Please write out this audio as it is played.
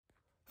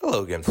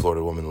Hello again,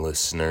 Florida Woman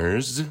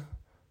listeners.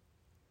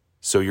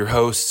 So your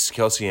hosts,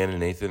 Kelsey Ann and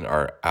Nathan,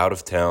 are out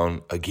of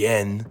town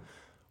again.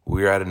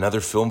 We're at another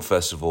film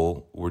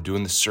festival. We're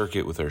doing the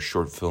circuit with our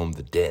short film,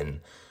 The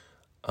Den.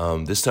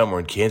 This time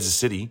we're in Kansas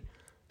City,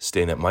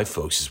 staying at my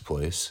folks'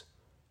 place.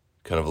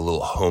 Kind of a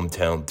little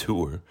hometown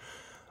tour.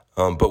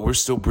 But we're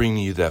still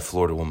bringing you that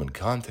Florida Woman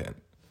content.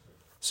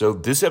 So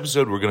this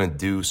episode, we're going to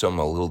do something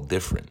a little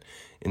different.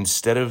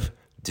 Instead of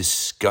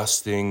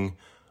disgusting,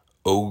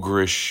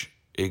 ogreish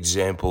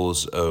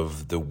examples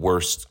of the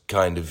worst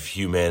kind of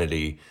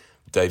humanity,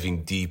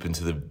 diving deep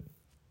into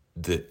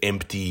the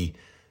empty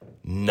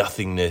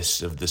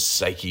nothingness of the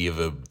psyche of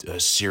a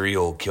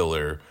serial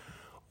killer,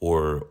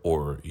 or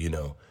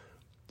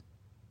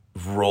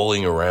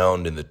rolling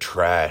around in the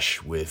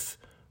trash with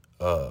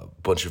a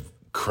bunch of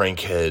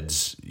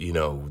crankheads,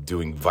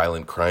 doing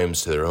violent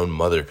crimes to their own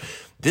mother.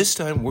 This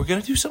time we're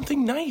gonna do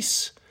something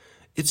nice.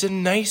 It's a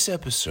nice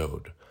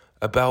episode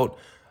about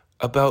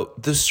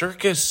the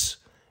circus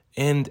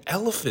and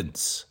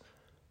elephants.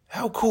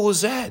 How cool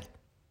is that?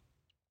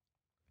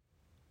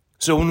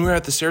 So when we were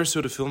at the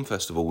Sarasota Film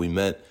Festival, we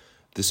met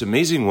this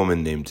amazing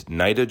woman named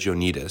Naida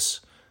Joanides,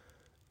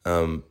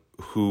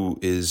 who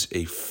is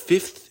a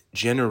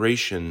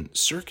fifth-generation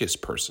circus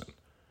person.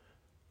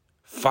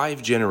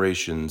 5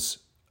 generations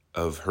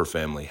of her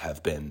family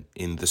have been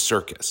in the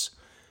circus.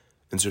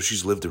 And so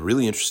she's lived a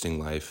really interesting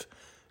life,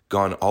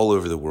 gone all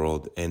over the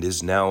world, and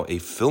is now a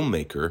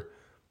filmmaker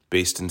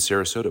based in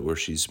Sarasota, where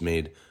she's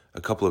made a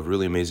couple of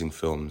really amazing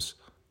films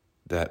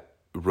that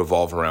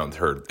revolve around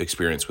her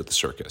experience with the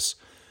circus.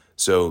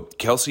 So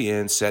Kelsey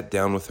Ann sat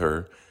down with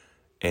her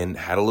and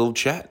had a little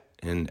chat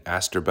and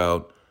asked her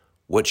about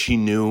what she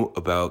knew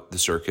about the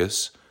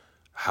circus,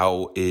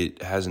 how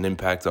it has an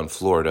impact on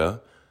Florida,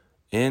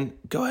 and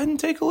go ahead and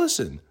take a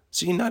listen.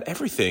 See, not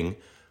everything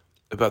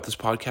about this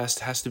podcast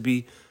has to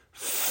be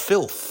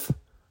filth.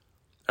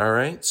 All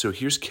right, so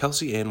here's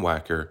Kelsey Ann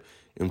Wacker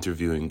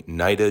interviewing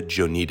Naida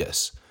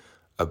Joanides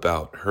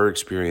about her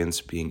experience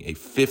being a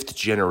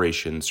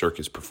 5th-generation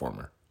circus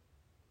performer.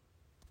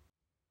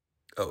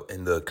 Oh,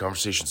 and the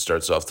conversation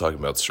starts off talking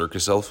about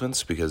circus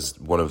elephants because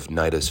one of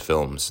Naida's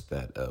films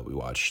that we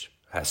watched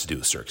has to do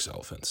with circus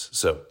elephants.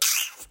 So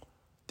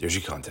there's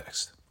your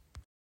context.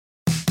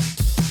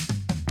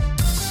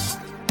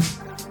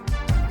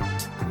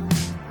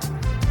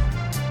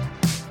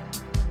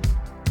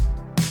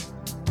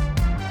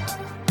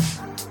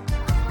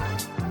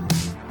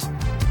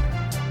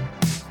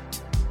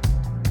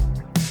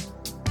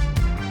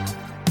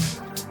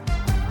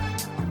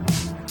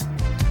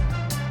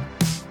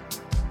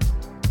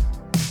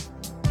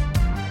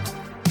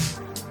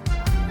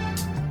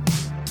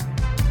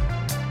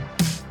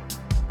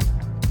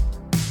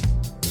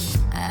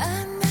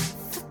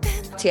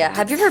 Yeah.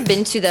 Have you ever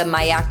been to the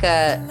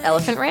Mayaka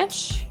Elephant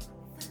Ranch?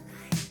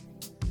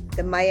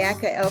 The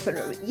Mayaka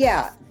Elephant,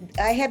 yeah.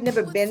 I have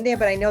never been there,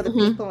 but I know the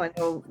people. I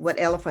know what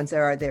elephants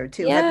are there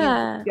too.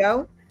 Yeah. Have you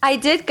go? I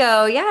did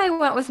go. Yeah, I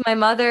went with my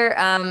mother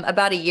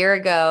about a year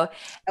ago,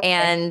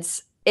 and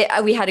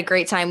we had a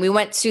great time. We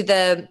went to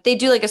they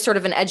do like a sort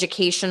of an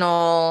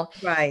educational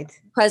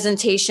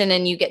presentation,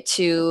 and you get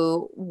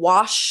to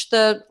wash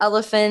the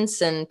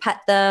elephants and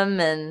pet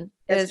them, and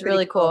it was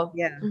really cool.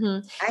 Yeah.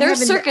 They're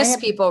circus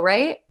people,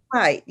 right?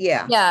 Right,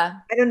 yeah. Yeah.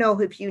 I don't know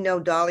if you know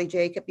Dolly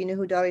Jacob. You know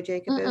who Dolly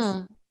Jacob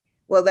is?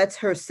 Well, that's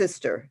her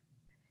sister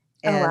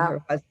and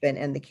her husband,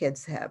 and the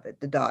kids have it.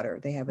 The daughter,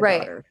 they have a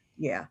daughter.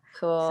 Yeah.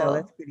 Cool. So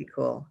that's pretty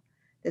cool.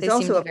 There's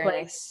also a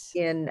place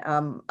in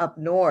up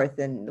north,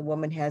 and the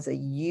woman has a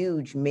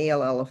huge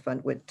male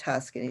elephant with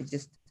tusk, and it's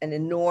just an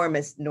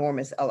enormous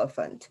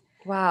elephant.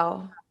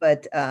 Wow.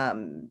 But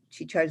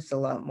she charges a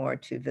lot more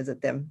to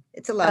visit them.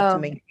 It's a lot to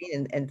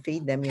maintain and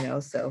feed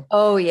them, so.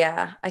 Oh,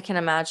 yeah. I can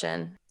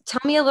imagine. Tell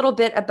me a little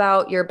bit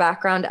about your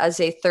background as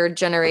a third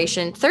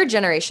generation. Third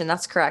generation,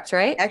 that's correct,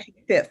 right?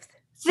 Actually, fifth.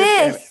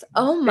 Fifth.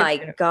 Oh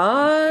my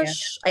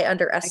gosh. Yeah. I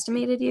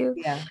underestimated you.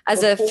 Yeah.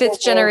 As a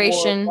fifth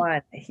generation.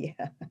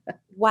 Yeah.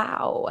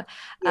 Wow.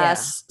 Yeah.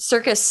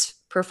 Circus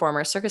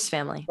performer, circus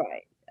family.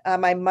 Right.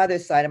 My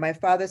mother's side. On my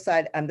father's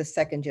side, I'm the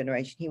second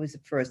generation. He was the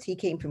first. He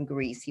came from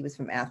Greece. He was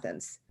from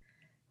Athens.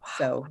 Wow.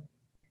 So,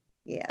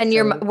 yeah.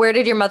 And where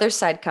did your mother's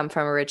side come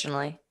from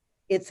originally?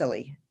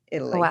 Italy.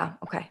 Oh, wow.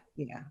 Okay.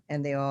 Yeah.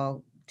 And they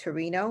all,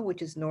 Torino,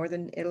 which is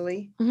northern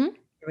Italy.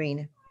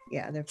 Torino.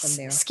 Yeah, they're from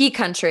there. Ski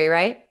country,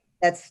 right?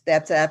 That's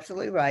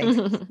absolutely right.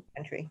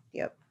 Country.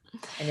 Yep.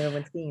 I never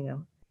went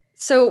skiing,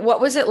 So what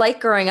was it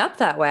like growing up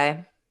that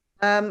way?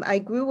 I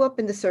grew up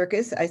in the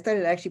circus. I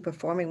started actually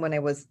performing when I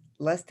was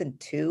less than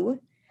 2.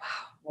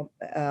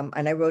 Wow.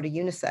 And I rode a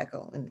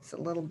unicycle, and it's a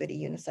little bitty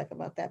unicycle,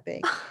 about that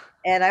big.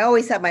 And I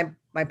always thought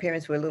my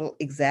parents were a little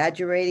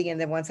exaggerating.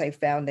 And then once I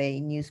found a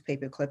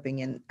newspaper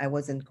clipping, and I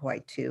wasn't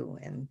quite 2,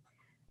 and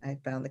I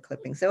found the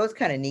clipping. So it was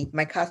kind of neat.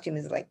 My costume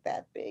is like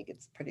that big.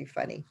 It's pretty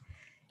funny.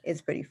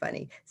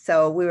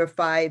 So we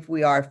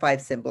are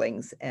 5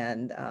 siblings,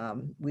 and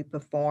we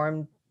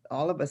performed,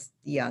 all of us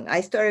young.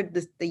 I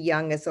started the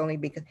youngest only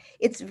because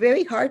it's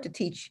very hard to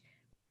teach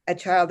a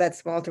child that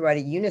small to ride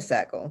a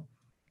unicycle.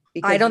 I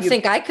because don't you're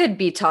think I could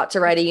be taught to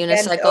ride a bent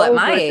unicycle at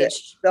my over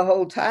age. the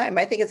whole time.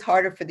 I think it's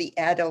harder for the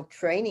adult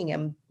training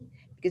them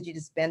because you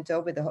just bent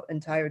over the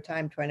entire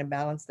time trying to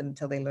balance them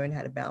until they learn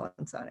how to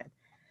balance on it.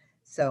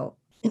 So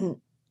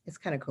it's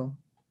kind of cool.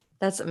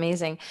 That's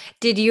amazing.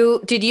 Did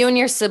you and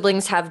your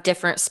siblings have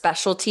different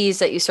specialties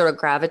that you sort of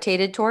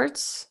gravitated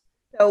towards?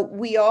 So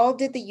we all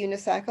did the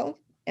unicycle,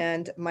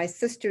 and my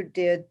sister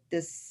did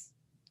this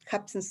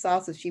cups and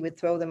saucers. She would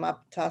throw them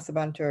up, toss them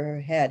onto her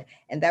head,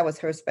 and that was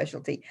her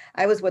specialty.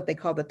 I was what they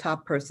call the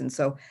top person.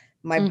 So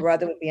my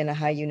brother would be in a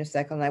high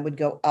unicycle, and I would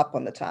go up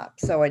on the top.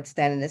 So I'd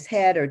stand in his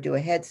head or do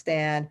a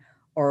headstand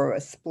or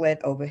a split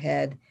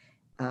overhead.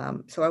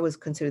 So I was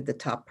considered the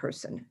top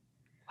person.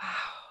 Wow.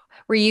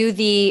 Were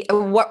you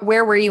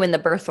where were you in the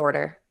birth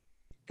order?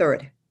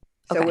 Third.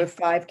 So Okay. we're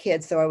 5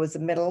 kids. So I was the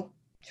middle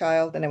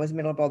child, and I was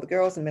middle of all the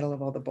girls and middle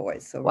of all the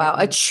boys. So wow,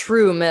 a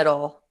true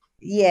middle.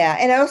 Yeah,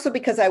 and also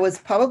because I was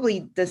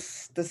probably the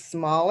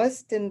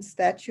smallest in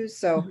stature,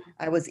 so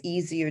I was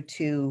easier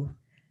to.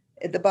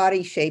 The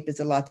body shape is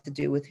a lot to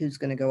do with who's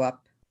going to go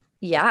up.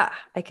 Yeah,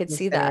 I could The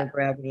see center that. of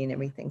gravity and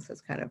everything. So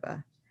it's kind of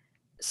a.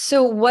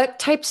 So what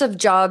types of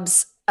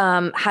jobs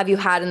have you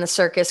had in the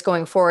circus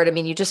going forward? I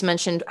mean, you just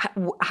mentioned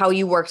how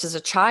you worked as a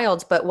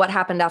child, but what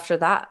happened after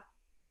that?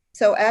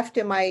 So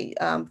after my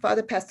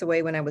father passed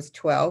away when I was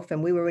 12,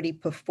 and we were already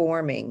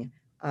performing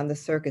on the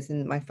circus,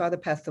 and my father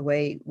passed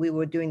away, we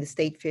were doing the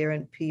state fair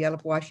in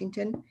Puyallup,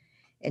 Washington,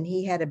 and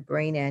he had a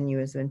brain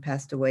aneurysm and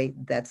passed away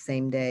that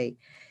same day.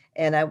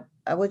 And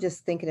I was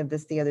just thinking of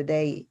this the other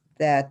day,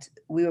 that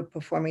we were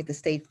performing at the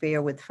state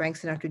fair with Frank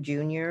Sinatra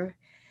Jr.,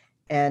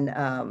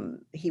 and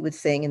he would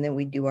sing, and then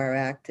we'd do our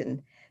act.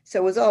 And so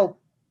it was all,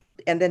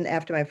 and then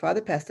after my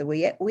father passed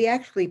away, we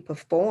actually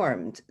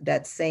performed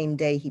that same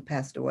day he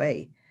passed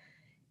away.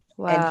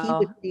 And he Wow.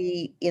 would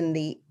be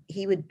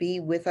he would be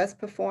with us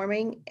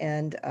performing.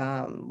 And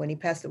when he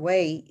passed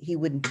away, he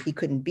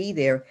couldn't be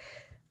there,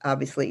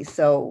 obviously.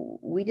 So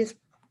we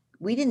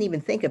didn't even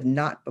think of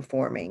not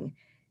performing.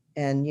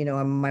 And,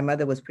 my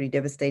mother was pretty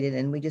devastated,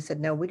 and we just said,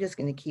 no, we're just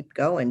going to keep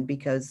going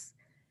because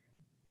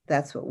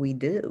that's what we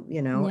do.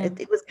 Yeah.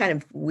 It was kind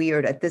of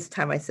weird at this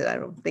time. I said, I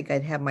don't think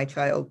I'd have my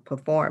child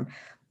perform,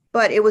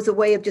 but it was a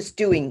way of just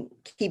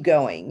keep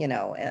going,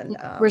 and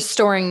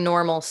Restoring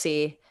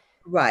normalcy.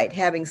 right,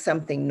 having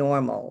something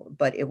normal.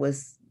 But it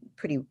was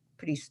pretty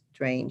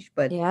strange.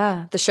 But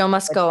Yeah, the show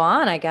must go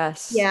on, I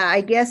guess. yeah,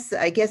 I guess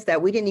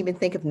that we didn't even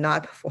think of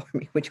not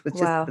performing, which was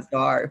just Wow.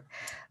 bizarre.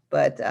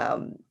 But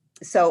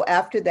so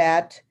after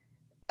that,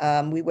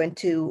 we went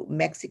to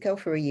Mexico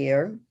for a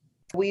year.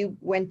 We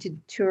went to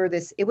tour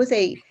this. It was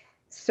a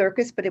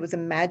circus, but it was a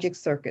magic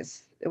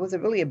circus. It was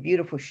really a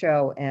beautiful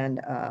show,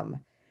 and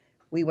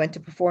we went to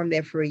perform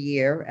there for a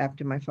year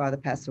after my father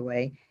passed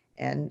away.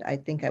 And I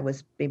think I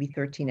was maybe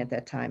 13 at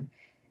that time.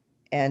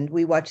 And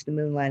we watched the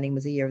moon landing. It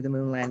was a year of the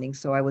moon landing.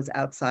 So I was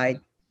outside,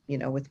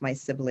 with my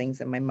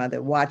siblings and my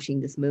mother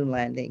watching this moon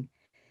landing.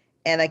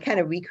 And I kind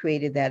of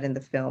recreated that in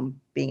the film,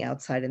 being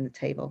outside in the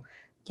table.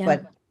 Yeah.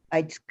 But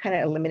I just kind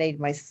of eliminated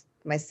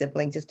my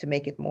sibling just to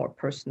make it more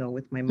personal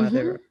with my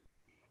mother.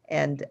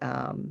 And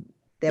then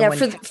Yeah,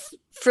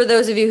 for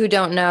those of you who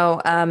don't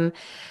know,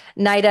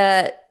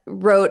 Naida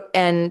wrote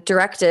and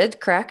directed,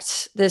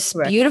 correct? This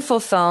Correct. beautiful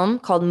film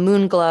called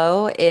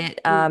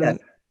Moonglow.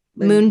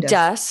 Moon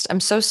Dust.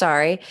 I'm so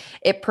sorry.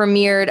 It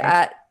premiered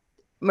at,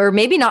 or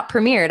maybe not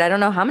premiered. I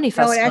don't know how many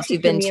festivals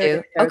you've been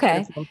to.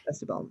 Okay. Film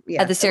Festival.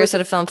 Yeah. At the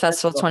Sarasota Film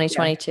Festival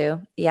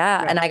 2022.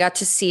 Yeah. And I got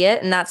to see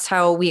it, and that's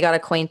how we got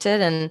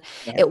acquainted. And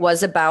it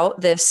was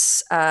about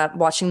this,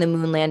 watching the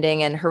moon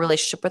landing and her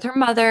relationship with her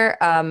mother,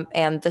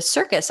 and the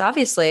circus,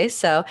 obviously.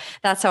 So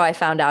that's how I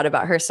found out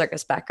about her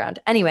circus background.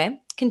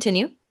 Anyway,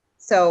 continue.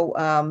 So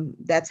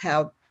that's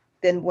how,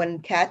 then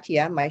when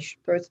Katya, my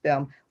first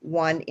film,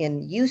 won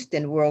in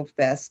Houston World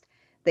Fest,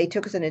 they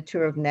took us on a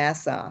tour of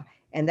Nassau.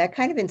 And that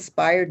kind of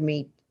inspired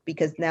me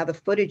because now the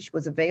footage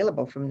was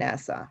available from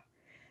Nassau.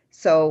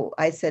 So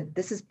I said,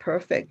 this is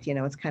perfect.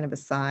 It's kind of a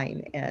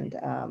sign. And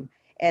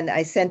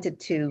I sent it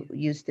to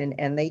Houston,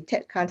 and they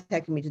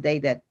contacted me today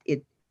that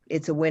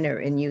it's a winner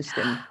in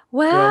Houston.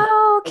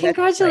 Wow. So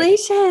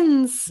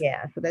congratulations.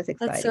 Yeah. So that's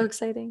exciting. That's so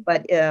exciting.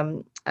 But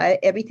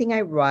everything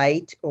I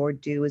write or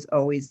do is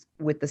always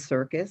with the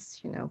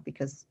circus,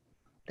 because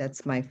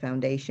that's my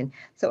foundation.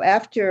 So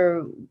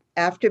after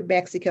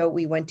Mexico,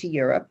 we went to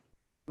Europe.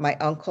 My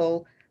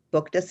uncle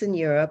booked us in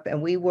Europe,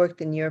 and we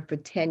worked in Europe for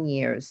 10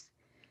 years,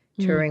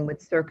 touring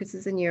with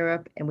circuses in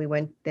Europe. And we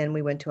went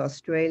to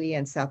Australia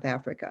and South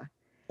Africa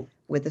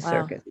with the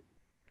circus.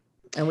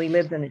 And we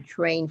lived on a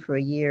train for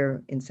a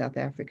year in South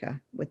Africa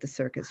with the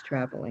circus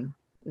traveling.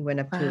 We went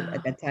up to,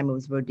 at that time it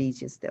was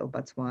Rhodesia still,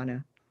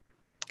 Botswana.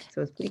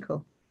 So it's pretty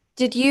cool.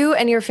 Did you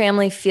and your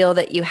family feel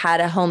that you had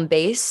a home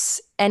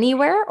base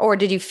anywhere, or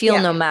did you feel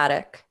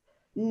nomadic?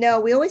 No,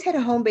 we always had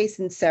a home base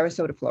in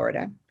Sarasota,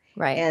 Florida.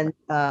 Right.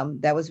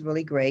 And that was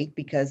really great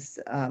because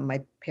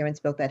my parents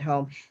built that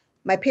home.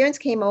 My parents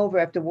came over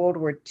after World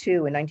War II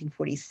in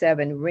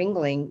 1947.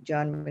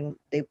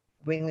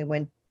 Ringling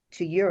went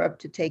to Europe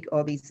to take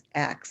all these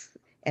acts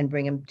and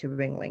bring them to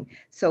Ringling.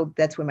 So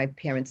that's where my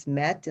parents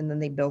met, and then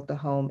they built a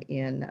home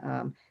in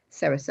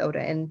Sarasota.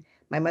 And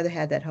my mother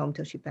had that home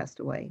till she passed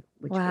away,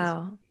 which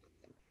was.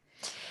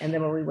 And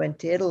then when we went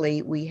to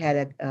Italy, we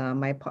had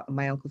my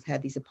uncles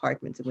had these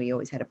apartments, and we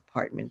always had an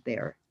apartment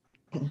there.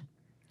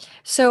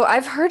 So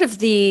I've heard of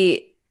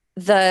the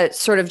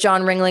sort of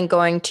John Ringling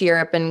going to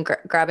Europe and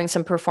grabbing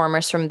some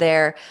performers from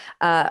there.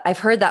 I've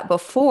heard that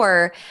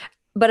before,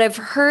 but I've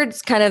heard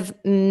kind of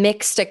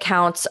mixed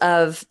accounts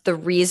of the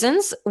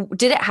reasons.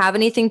 Did it have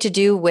anything to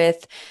do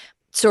with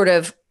sort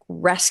of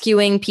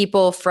rescuing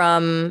people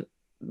from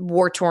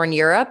war-torn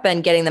Europe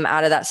and getting them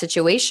out of that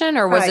situation,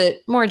 or was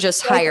it more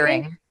just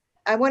hiring?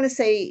 I want to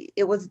say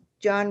it was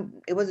John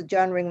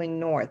Ringling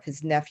North,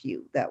 his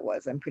nephew,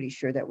 I'm pretty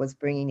sure that was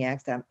bringing the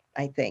axe down,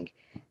 I think.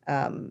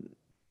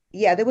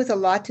 Yeah, there was a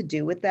lot to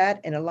do with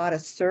that. And a lot of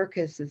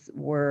circuses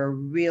were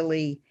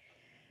really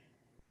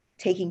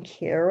taking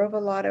care of a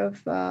lot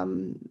of,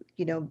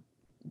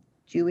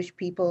 Jewish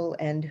people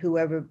and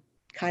whoever,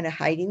 kind of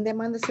hiding them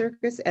on the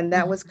circus. And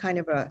that was kind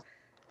of a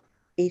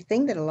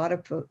thing that a lot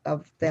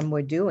of them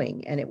were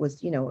doing. And it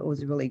was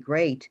really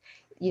great.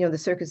 The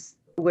circus,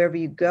 wherever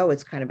you go,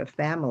 it's kind of a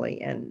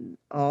family, and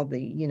all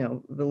the,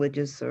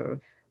 religious or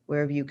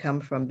wherever you come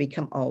from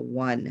become all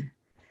one.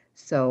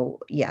 So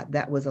yeah,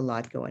 that was a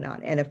lot going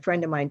on. And a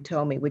friend of mine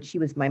told me, which she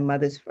was my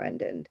mother's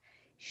friend, and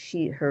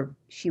she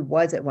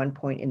was at one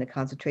point in a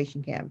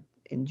concentration camp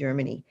in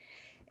Germany.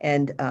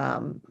 And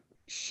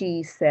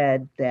she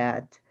said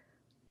that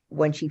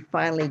when she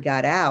finally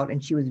got out,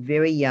 and she was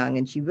very young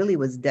and she really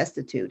was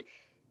destitute,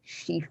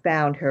 she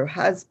found her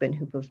husband,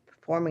 who was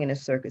performing in a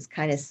circus,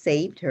 kind of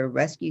saved her,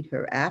 rescued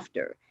her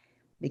after,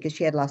 because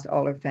she had lost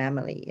all her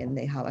family in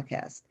the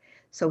Holocaust.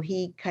 So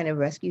he kind of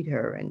rescued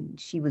her, and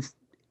she was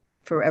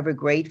forever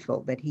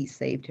grateful that he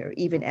saved her.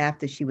 Even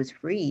after she was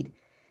freed,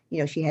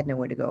 she had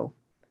nowhere to go.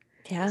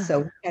 Yeah.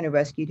 So he kind of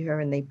rescued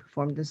her, and they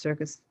performed the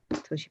circus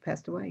until she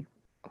passed away.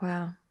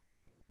 Wow.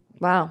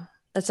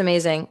 That's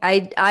amazing.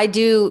 I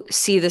do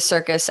see the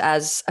circus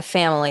as a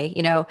family.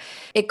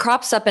 It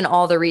crops up in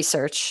all the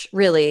research,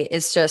 really.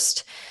 It's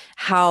just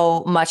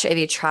how much of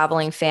a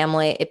traveling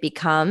family it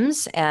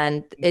becomes.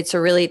 And it's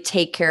a really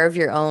take care of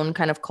your own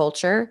kind of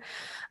culture.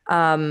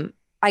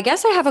 I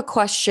guess I have a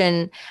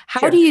question.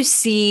 How do you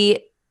see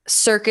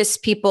circus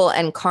people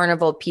and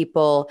carnival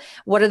people?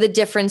 What are the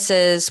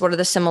differences? What are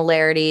the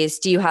similarities?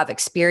 Do you have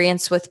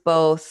experience with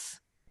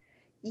both?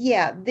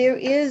 Yeah, there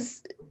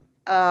is.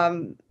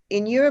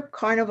 In Europe,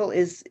 carnival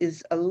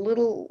is a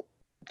little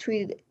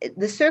treated.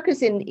 The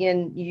circus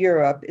in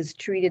Europe is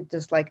treated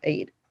just like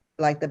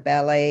the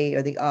ballet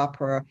or the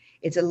opera.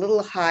 It's a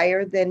little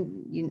higher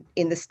than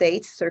in the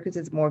States. Circus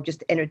is more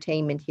just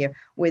entertainment here,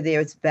 where there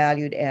it's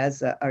valued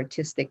as an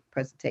artistic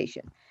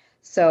presentation.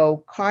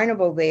 So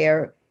carnival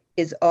there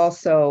is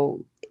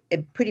also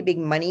a pretty big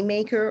money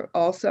maker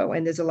also,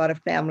 and there's a lot of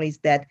families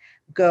that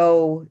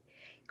go.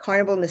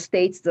 Carnival in the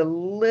States is a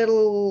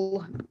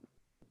little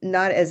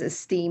not as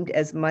esteemed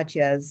as much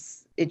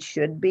as it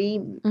should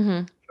be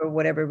for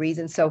whatever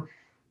reason. So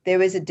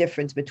there is a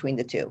difference between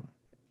the two.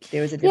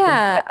 There is a difference.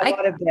 Yeah, a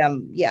lot of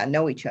them,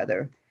 know each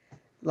other,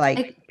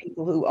 like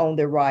people who own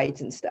their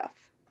rides and stuff.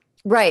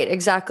 Right,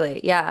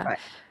 exactly. Yeah.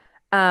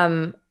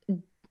 Right.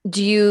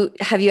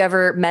 Have you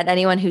ever met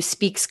anyone who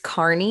speaks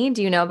Carney?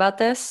 Do you know about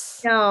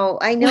this? No,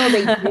 I know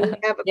they do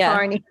have a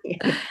Carney.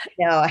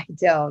 No, I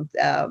don't.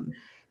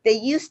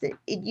 It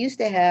used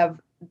to have,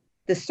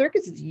 the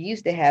circuses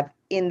used to have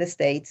in the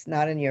States,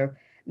 not in your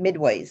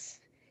midways.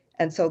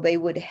 And so they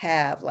would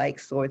have like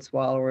sword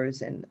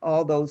swallowers and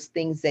all those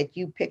things that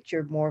you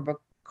picture more of a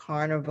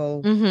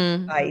carnival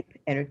type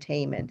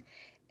entertainment.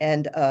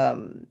 And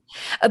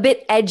a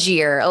bit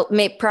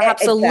edgier,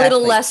 perhaps a little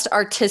less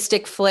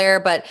artistic flair,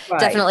 but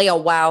definitely a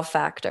wow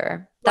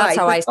factor. That's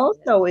how I see it.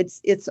 Also,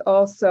 it's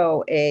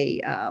also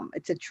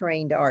it's a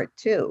trained art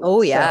too.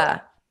 Oh yeah.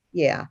 So,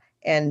 yeah.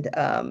 And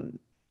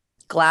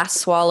glass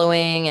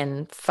swallowing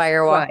and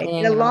firewalking.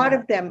 And a lot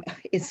of them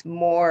is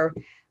more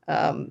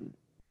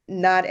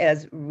not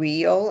as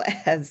real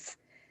as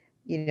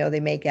they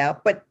make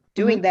out, but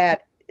doing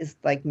that is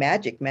like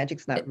magic.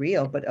 Magic's not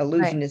real, but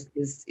illusion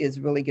is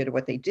really good at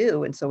what they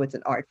do, and so it's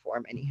an art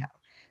form anyhow.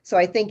 So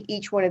I think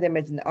each one of them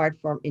is an art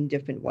form in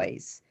different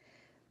ways.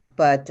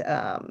 But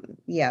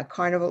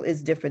carnival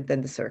is different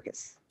than the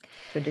circus,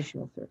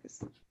 traditional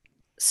circus.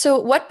 So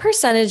what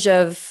percentage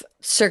of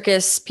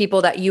circus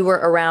people that you were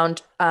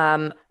around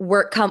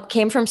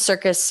came from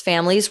circus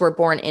families, were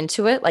born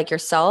into it, like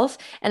yourself?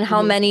 And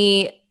how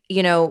many,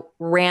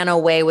 ran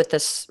away to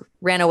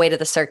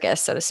the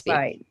circus, so to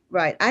speak?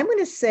 Right. I'm going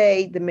to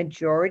say the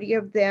majority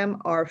of them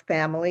are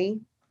family.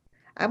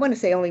 I want to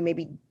say only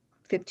maybe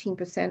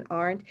 15%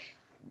 aren't.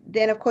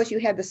 Then, of course, you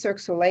have the Cirque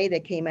du Soleil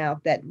that came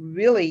out that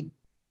really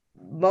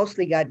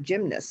mostly got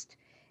gymnasts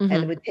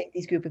and would take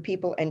these group of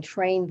people and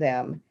train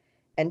them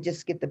and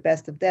just get the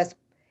best of this.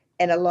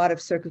 And a lot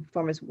of circus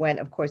performers went,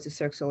 of course, to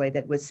Cirque du Soleil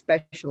that was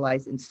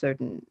specialized in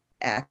certain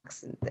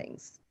acts and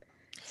things.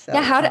 So,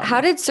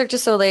 how did Cirque du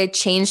Soleil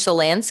change the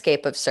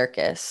landscape of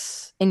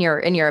circus, in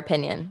your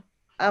opinion?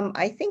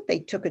 I think they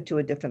took it to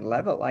a different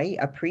level. I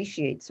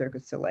appreciate Cirque du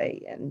Soleil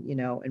and,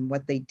 and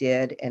what they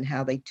did and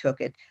how they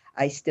took it.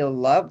 I still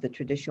love the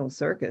traditional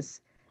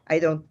circus. I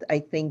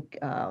think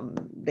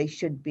they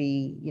should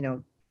be,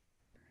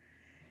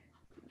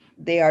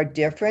 they are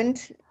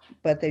different,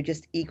 but they're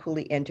just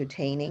equally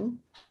entertaining.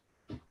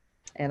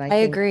 And I I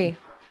think, agree.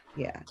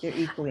 yeah, they're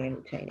equally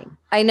entertaining.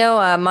 I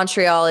know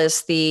Montreal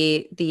is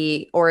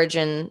the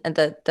origin and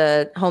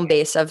the home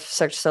base of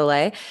Cirque du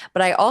Soleil,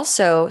 but I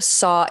also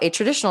saw a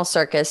traditional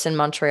circus in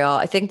Montreal.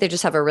 I think they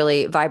just have a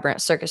really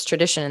vibrant circus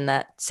tradition in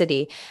that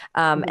city,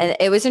 and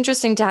it was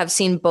interesting to have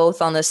seen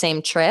both on the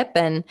same trip.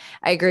 And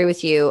I agree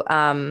with you.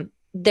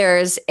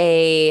 There's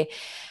a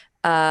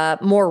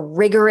more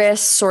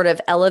rigorous, sort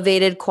of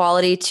elevated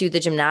quality to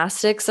the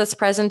gymnastics that's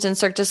present in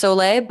Cirque du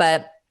Soleil,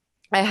 but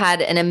I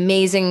had an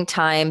amazing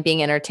time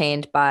being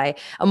entertained by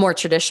a more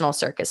traditional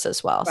circus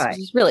as well. So it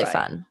was really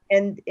fun.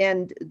 And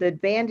the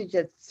advantage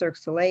that Cirque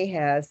du Soleil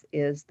has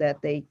is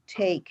that they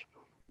take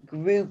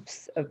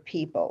groups of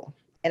people.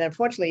 And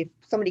unfortunately,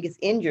 if somebody gets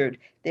injured,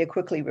 they're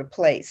quickly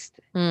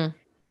replaced.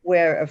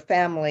 Where a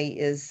family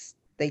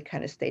they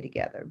kind of stay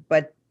together.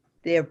 But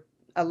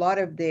a lot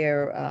of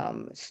their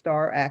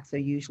star acts are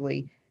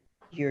usually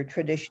your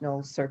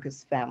traditional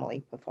circus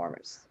family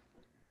performers.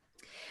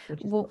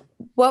 Well,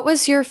 what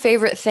was your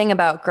favorite thing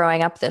about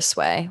growing up this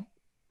way?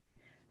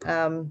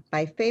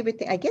 My favorite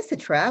thing, I guess, the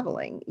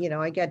traveling.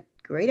 I got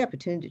great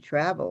opportunity to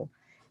travel.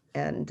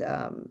 And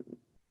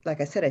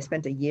like I said, I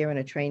spent a year on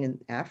a train in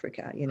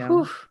Africa,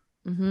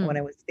 when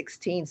I was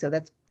 16. So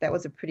that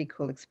was a pretty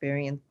cool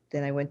experience.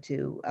 Then I went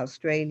to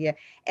Australia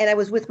and I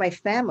was with my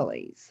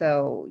family.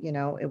 So,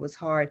 it was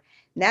hard.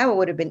 Now it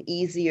would have been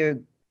easier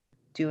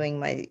doing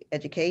my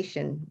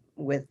education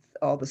with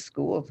all the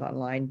schools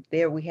online.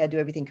 There we had to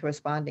do everything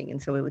corresponding. And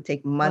so it would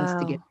take months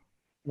to get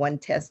one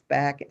test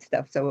back and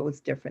stuff. So it was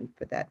different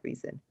for that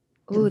reason.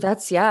 Ooh,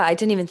 I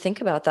didn't even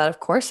think about that. Of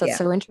course, that's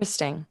so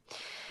interesting.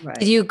 Right.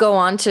 Did you go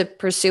on to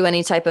pursue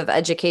any type of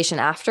education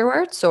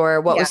afterwards,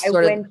 or what was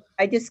sort of?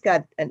 I just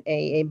got an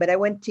AA, but I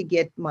went to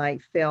get my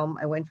film.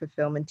 I went for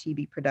film and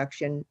TV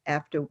production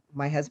after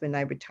my husband and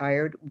I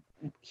retired.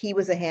 He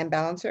was a hand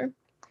balancer.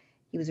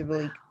 He was a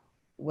really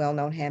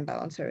well-known hand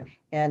balancer,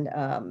 and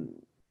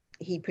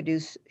he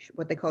produced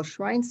what they call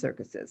shrine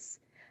circuses.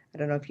 I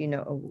don't know if you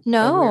know.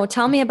 No,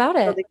 tell me about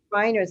it. So the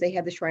Shriners, they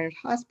had the Shriners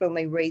Hospital, and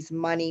they raised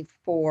money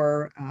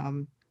for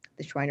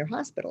the Shriner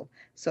Hospital.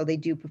 So they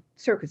do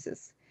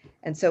circuses.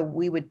 And so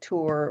we would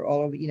tour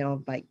all over,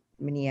 like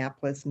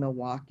Minneapolis,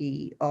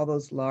 Milwaukee, all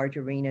those large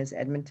arenas,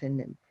 Edmonton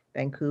and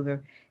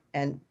Vancouver.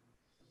 And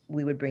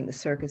we would bring the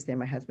circus there.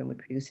 My husband would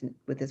produce it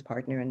with his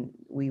partner, and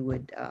we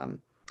would,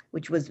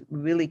 which was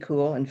really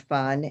cool and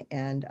fun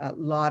and a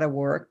lot of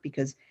work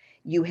because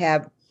you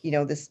have,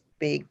 this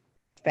big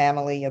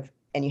family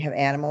and you have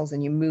animals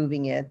and you're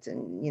moving it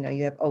and,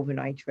 you have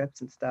overnight trips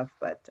and stuff,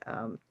 but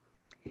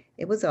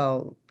it was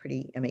all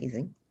pretty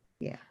amazing.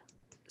 Yeah.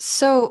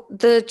 So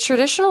the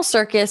traditional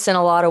circus in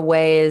a lot of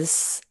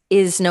ways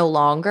is no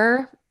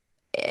longer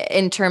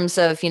in terms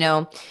of,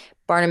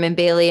 Barnum and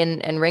Bailey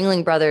and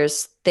Ringling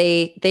Brothers,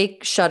 they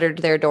shuttered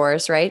their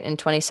doors, right, in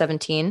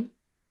 2017.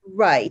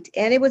 Right.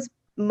 And it was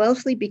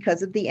mostly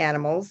because of the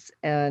animals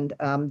and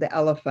the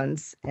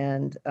elephants.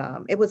 And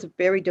it was a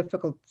very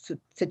difficult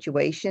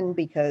situation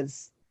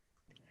because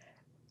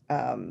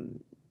I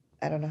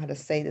don't know how to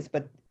say this,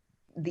 but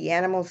the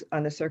animals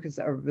on the circus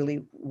are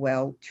really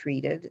well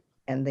treated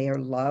and they are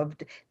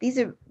loved.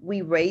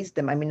 We raised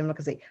them. I mean, I'm not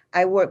gonna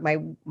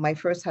say my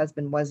first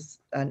husband was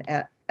an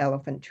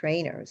elephant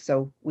trainer.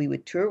 So we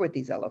would tour with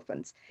these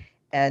elephants.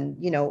 And,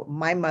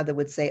 my mother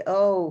would say,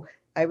 oh,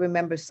 I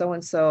remember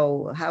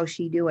so-and-so, how's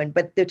she doing?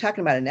 But they're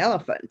talking about an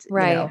elephant,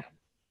 right.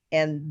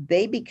 And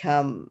they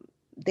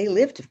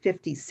live to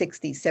 50,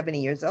 60,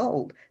 70 years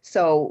old.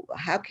 So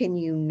how can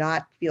you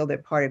not feel they're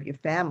part of your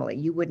family?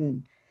 You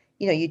wouldn't,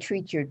 you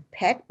treat your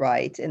pet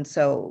right. And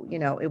so,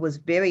 it was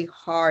very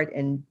hard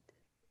and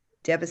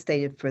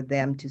devastated for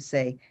them to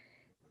say,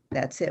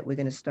 that's it, we're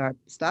going to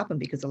stop them,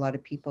 because a lot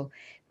of people,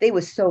 they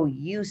were so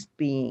used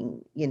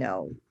being,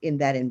 in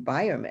that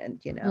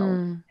environment,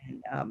 And,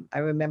 I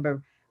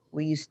remember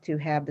we used to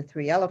have the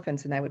three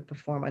elephants and I would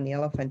perform on the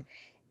elephant.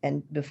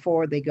 And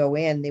before they go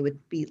in, they would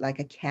beat like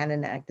a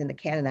cannon act, and the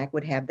cannon act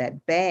would have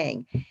that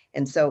bang.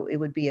 And so it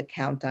would be a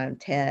countdown,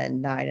 10,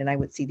 9, and I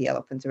would see the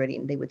elephants already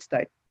and they would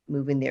start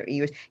moving their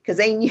ears because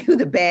they knew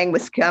the bang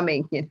was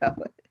coming,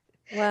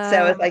 Wow.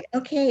 So it's like,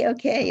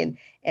 okay.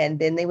 And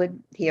then they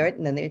would hear it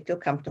and then they'd feel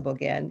comfortable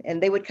again.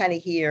 And they would kind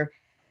of hear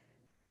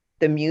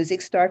the music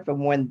start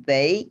from when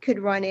they could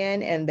run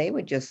in, and they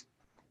would just,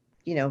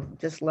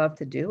 just love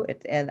to do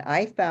it. And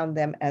I found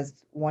them as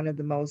one of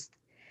the most,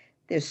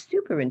 they're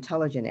super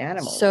intelligent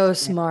animals. So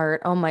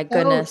smart. Oh my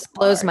goodness.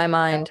 Blows my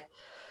mind.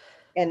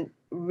 And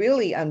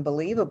really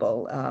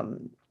unbelievable.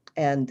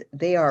 And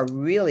they are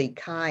really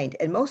kind.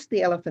 And most of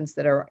the elephants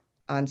that are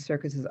on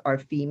circuses are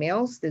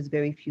females. There's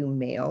very few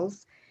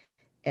males.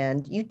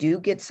 And you do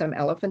get some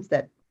elephants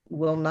that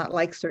will not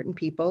like certain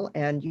people,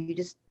 and you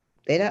just,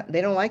 they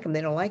don't like them.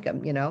 They don't like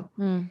them,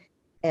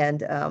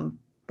 And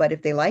but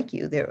if they like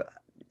you, they're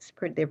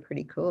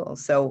pretty cool.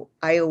 So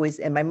I always,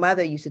 and my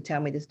mother used to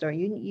tell me the story.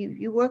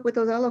 You work with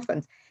those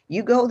elephants.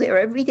 You go there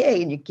every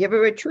day and you give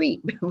her a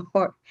treat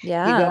before you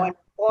go and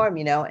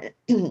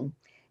perform.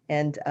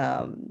 And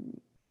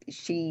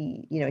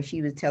she,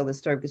 she would tell the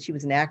story because she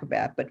was an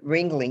acrobat, but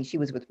Ringling, she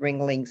was with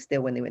Ringling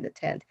still when they were in the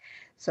tent.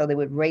 So they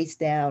would race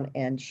down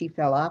and she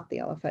fell off the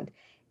elephant.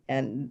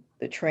 And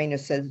the trainer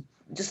says,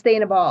 just stay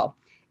in the ball.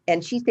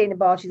 And she stayed in the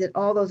ball. She said,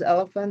 all those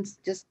elephants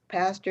just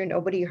passed her.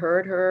 Nobody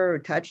hurt her or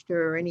touched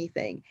her or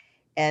anything.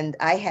 And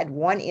I had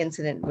one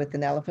incident with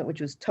an elephant,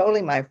 which was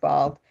totally my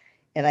fault.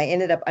 And I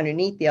ended up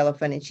underneath the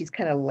elephant and she's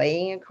kind of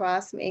laying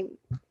across me.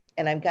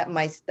 And I've got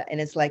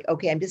and it's like,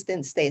 okay, I'm just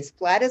going to stay as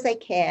flat as I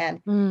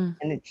can. And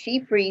then she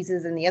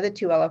freezes. And the other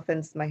two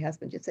elephants, my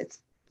husband just said,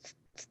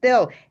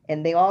 still.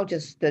 And they all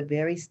just stood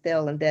very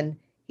still. And then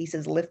he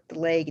says, lift the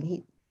leg.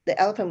 And the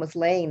elephant was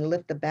laying,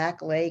 lift the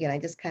back leg. And I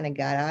just kind of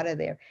got out of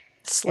there.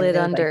 Slid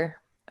under.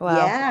 Like,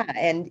 wow. Yeah.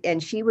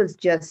 And she was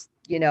just,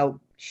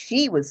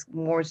 she was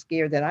more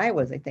scared than I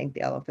was, I think,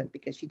 the elephant,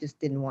 because she just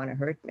didn't want to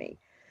hurt me.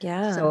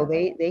 Yeah. So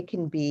they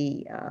can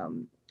be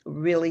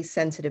really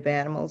sensitive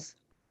animals.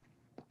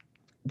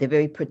 They're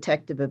very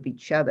protective of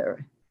each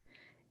other.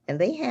 And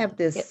they have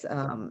this,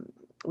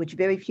 which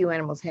very few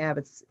animals have.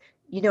 It's,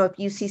 if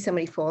you see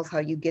somebody falls, how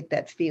you get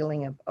that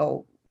feeling of,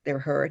 oh, they're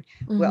hurt.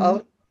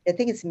 Well, I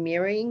think it's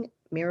mirroring.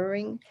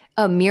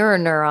 Oh, mirror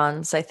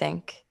neurons, I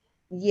think.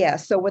 Yeah.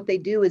 So what they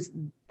do is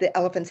the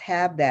elephants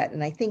have that.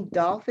 And I think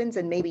dolphins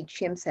and maybe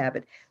chimps have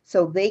it.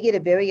 So they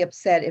get very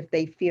upset if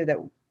they feel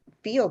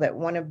that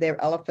one of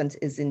their elephants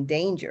is in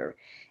danger.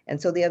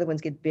 And so the other ones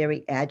get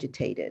very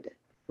agitated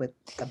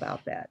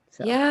about that.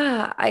 So.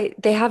 Yeah.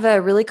 They have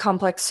a really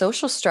complex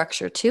social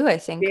structure too, I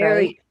think,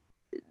 right?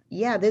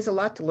 Yeah. There's a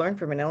lot to learn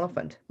from an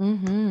elephant.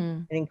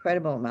 An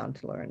incredible amount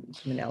to learn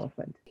from an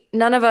elephant.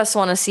 None of us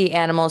want to see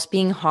animals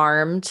being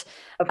harmed.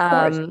 Of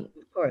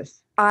course.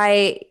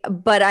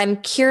 But I'm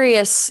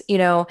curious,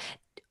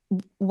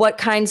 what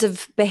kinds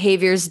of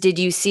behaviors did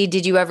you see?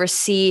 Did you ever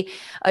see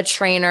a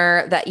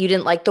trainer that you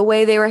didn't like the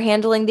way they were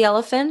handling the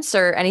elephants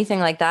or anything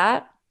like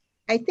that?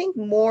 I think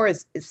more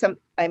is some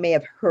I may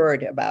have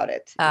heard about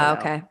it.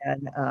 Okay.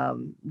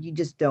 And you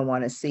just don't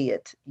want to see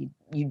it.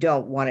 You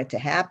don't want it to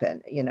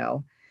happen,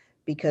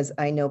 because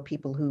I know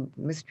people who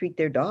mistreat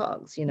their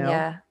dogs,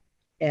 Yeah.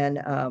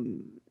 And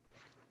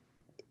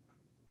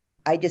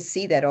I just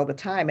see that all the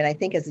time. And I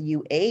think as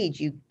you age,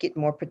 you get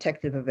more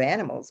protective of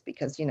animals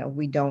because,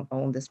 we don't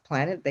own this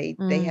planet. They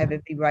have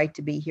every right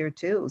to be here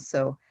too.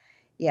 So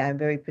yeah, I'm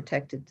very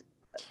protected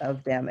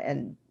of them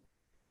and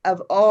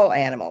of all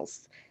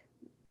animals,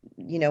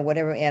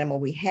 whatever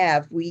animal we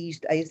have.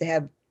 I used to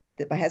have,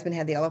 my husband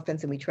had the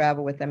elephants and we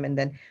travel with them and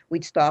then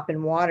we'd stop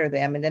and water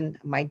them. And then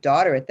my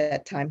daughter at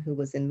that time, who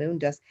was in moon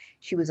dust,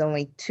 she was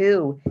only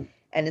 2.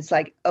 And it's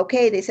like,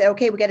 okay, they said,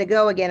 okay, we got to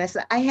go again. I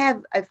said,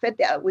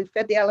 we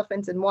fed the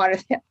elephants and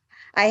watered them.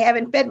 I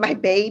haven't fed my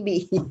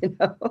baby,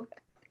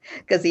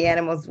 because the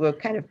animals will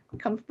kind of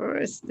come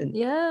first. And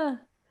yeah.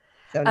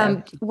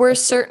 So were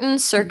certain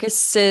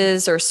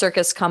circuses or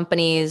circus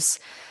companies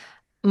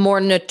more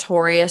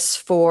notorious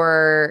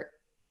for,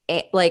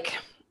 like,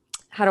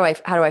 how do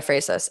I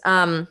phrase this?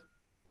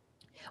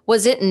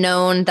 Was it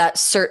known that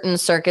certain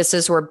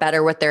circuses were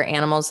better with their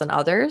animals than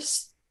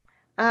others?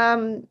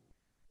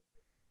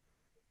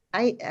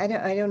 I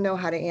don't know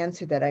how to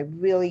answer that. I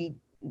really,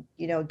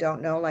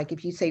 don't know. Like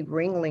if you say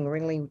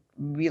Ringling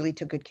really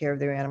took good care of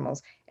their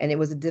animals, and it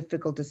was a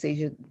difficult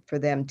decision for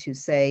them to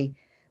say,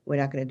 we're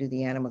not going to do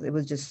the animals. It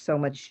was just so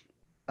much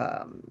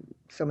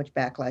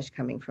backlash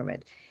coming from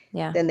it.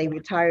 Yeah. Then they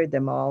retired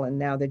them all, and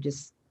now they're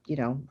just,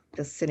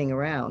 just sitting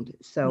around.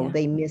 So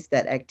they missed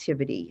that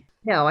activity.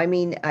 No, I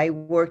mean, I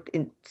worked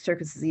in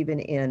circuses even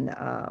in,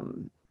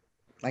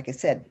 like I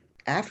said,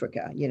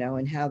 Africa,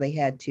 and how they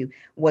had to,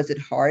 was it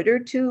harder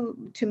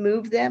to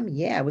move them?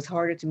 Yeah, it was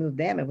harder to move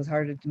them. It was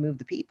harder to move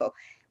the people.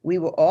 We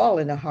were all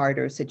in a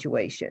harder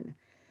situation.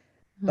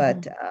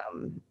 But,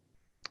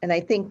 and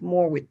I think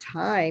more with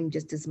time,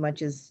 just as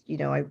much as,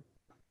 I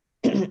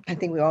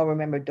think we all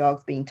remember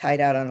dogs being tied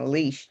out on a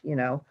leash,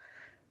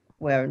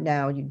 where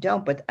now you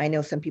don't. But I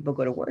know some people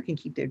go to work and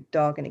keep their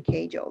dog in a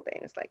cage all day.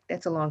 And it's like,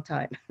 that's a long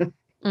time.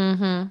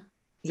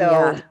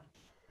 So,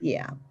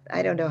 yeah,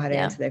 I don't know how to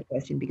answer that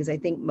question because I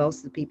think most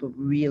of the people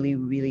really,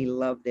 really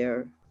love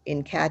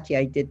in Katya,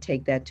 I did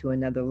take that to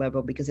another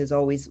level because there's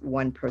always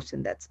one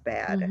person that's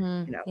bad,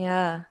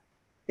 Yeah.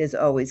 There's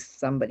always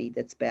somebody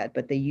that's bad,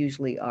 but they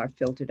usually are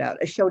filtered out.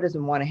 A show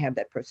doesn't want to have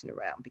that person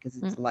around because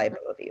it's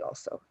liability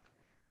also.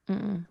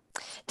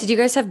 Did you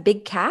guys have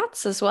big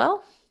cats as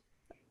well?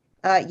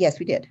 Yes,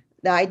 we did.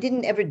 Now, I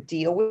didn't ever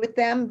deal with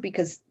them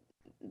because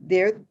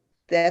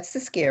that's the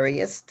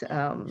scariest.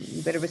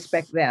 You better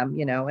respect them,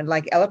 and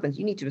like elephants,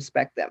 you need to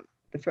respect them.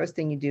 The first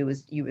thing you do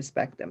is you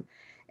respect them.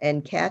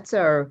 And cats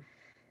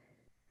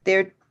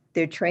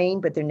they're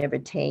trained, but they're never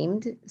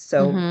tamed.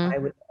 So I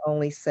would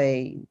only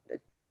say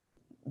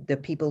the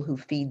people who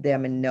feed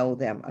them and know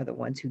them are the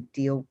ones who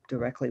deal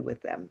directly with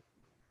them.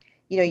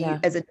 You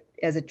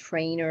as a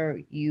trainer,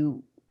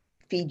 you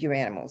feed your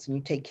animals and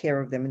you take care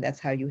of them, and that's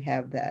how you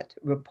have that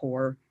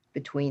rapport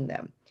between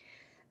them.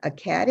 A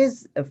cat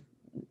is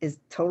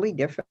totally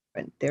different.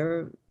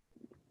 They're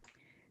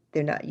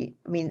not, I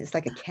mean, it's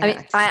like a I mean,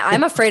 cat.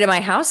 I'm afraid of my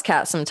house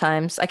cat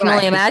sometimes. I can only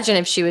Right. imagine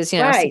if she was,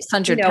 Right.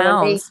 600 When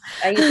pounds.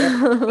 I used to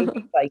have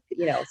babies, like,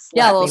 Yeah, a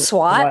slap little me.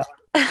 swat.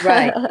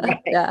 Right. Right.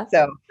 Yeah.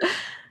 So,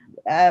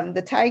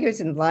 the tigers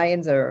and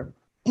lions are,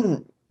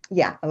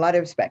 yeah, a lot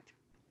of respect.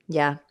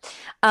 Yeah.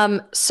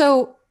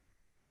 So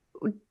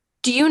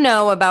do you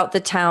know about the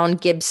town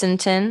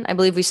Gibsonton? I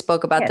believe we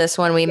spoke about Yes. this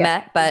when we Yes.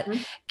 met, but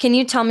can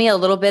you tell me a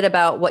little bit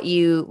about what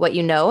you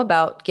know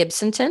about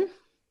Gibsonton?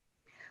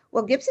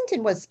 Well,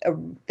 Gibsonton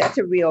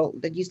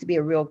that used to be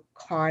a real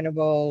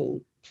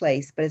carnival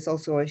place, but it's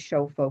also a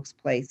show folks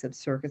place of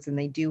circus. And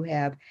they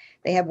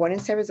have one in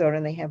Sarasota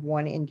and they have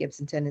one in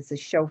Gibsonton. It's a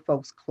show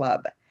folks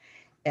club.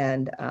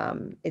 And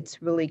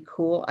it's really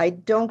cool. I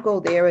don't go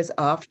there as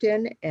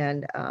often.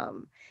 And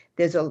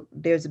there's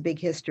a big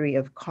history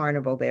of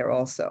carnival there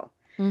also.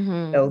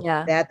 So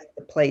Yeah. that's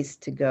the place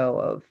to go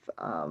of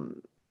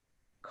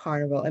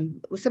carnival.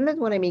 And sometimes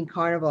when I mean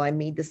carnival, I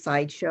mean the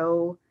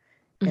sideshow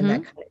and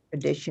that kind of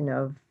tradition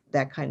of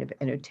that kind of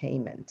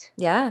entertainment.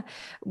 Yeah.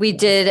 We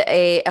did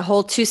a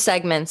whole 2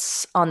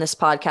 segments on this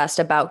podcast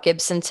about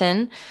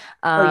Gibsonton.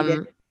 Oh, you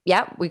did?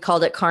 Yeah, we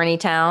called it Carney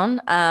Town.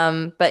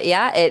 But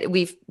yeah,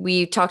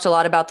 we talked a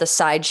lot about the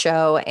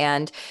sideshow,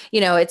 and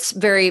it's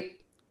very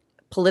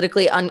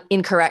politically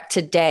incorrect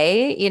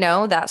today,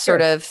 that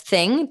sort of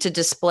thing, to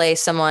display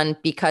someone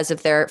because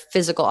of their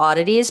physical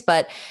oddities.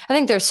 But I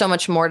think there's so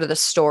much more to the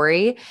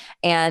story.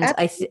 And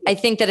I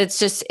think that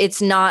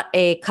it's not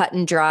a cut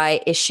and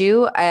dry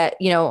issue. They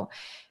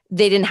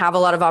didn't have a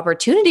lot of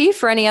opportunity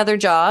for any other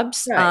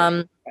jobs.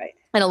 Right.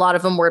 And a lot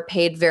of them were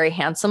paid very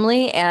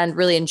handsomely and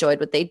really enjoyed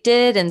what they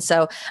did. And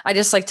so I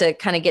just like to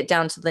kind of get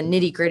down to the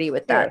nitty gritty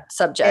with that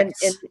subject.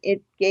 And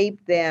it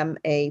gave them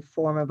a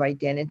form of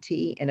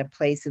identity and a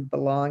place of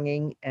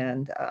belonging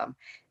and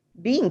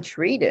being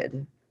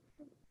treated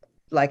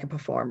like a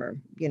performer,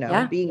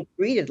 being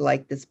treated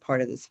like this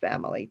part of this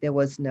family. There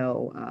was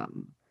no,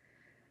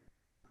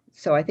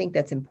 so I think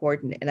that's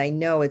important. And I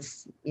know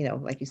it's,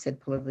 like you said,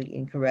 politically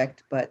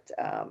incorrect, but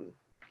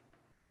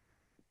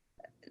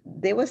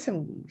there was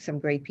some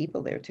great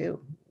people there too,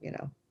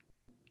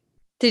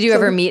 Did you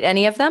ever meet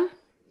any of them?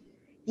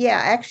 Yeah,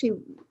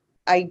 actually,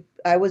 I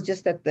was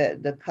just at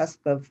the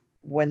cusp of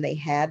when they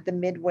had the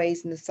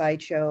midways and the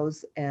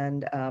sideshows,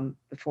 and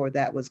before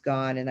that was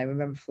gone. And I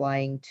remember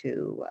flying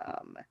to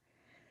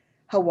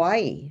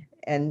Hawaii,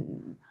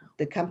 and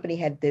the company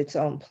had its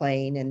own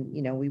plane, and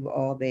we were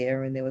all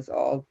there, and there was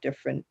all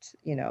different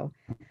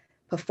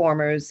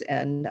performers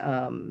and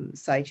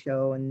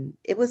sideshow, and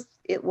it was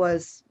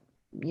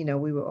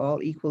we were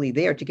all equally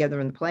there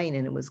together in the plane,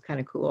 and it was kind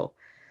of cool.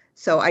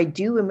 So I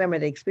do remember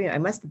the experience. I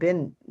must have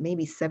been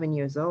maybe 7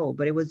 years old,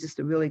 but it was just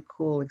a really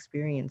cool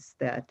experience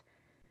that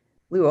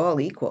we were all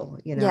equal,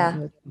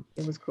 Yeah.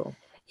 It was cool.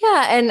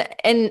 Yeah,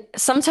 and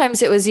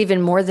sometimes it was even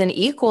more than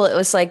equal. It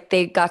was like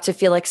they got to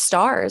feel like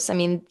stars. I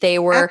mean, they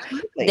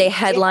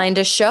headlined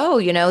a show,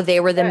 they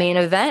were the main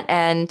event.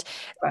 And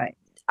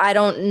I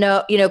don't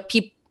know,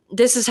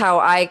 this is how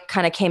I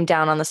kind of came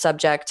down on the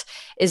subject,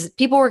 is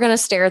people were going to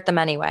stare at them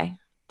anyway,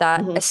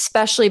 that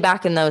especially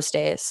back in those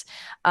days.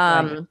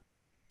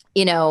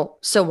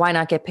 So why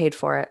not get paid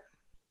for it?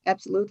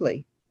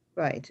 Absolutely.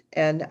 Right.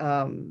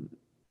 And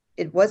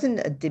it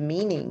wasn't a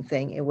demeaning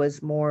thing. It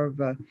was more of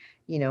a,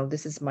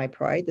 this is my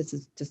pride. This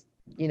is just,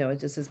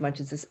 just as much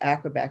as this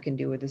acrobat can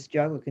do or this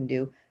juggler can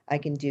do, I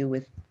can do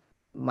with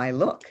my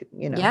look,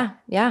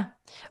 Yeah.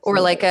 Or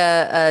like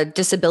a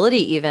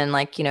disability, even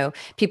like,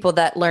 people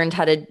that learned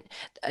how to,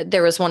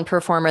 there was one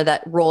performer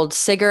that rolled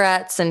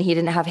cigarettes and he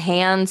didn't have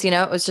hands,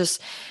 it was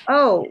just.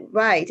 Oh,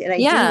 right. And I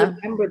do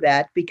remember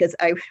that because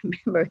I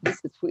remember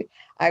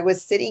I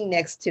was sitting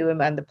next to him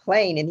on the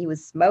plane and he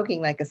was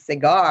smoking like a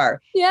cigar.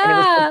 Yeah. And it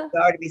was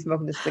bizarre to be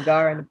smoking a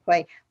cigar on the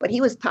plane, but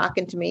he was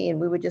talking to me and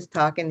we were just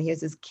talking. Here's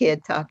this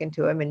kid talking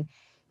to him and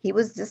he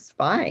was just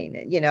fine,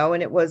 and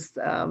it was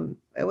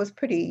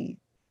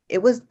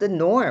it was the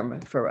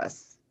norm for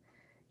us,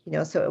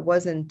 so it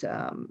wasn't,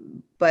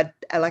 but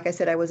like I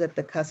said, I was at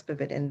the cusp of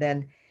it. And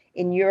then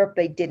in Europe,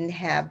 they didn't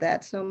have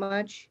that so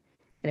much.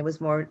 And it was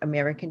more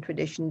American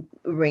tradition.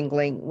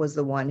 Ringling was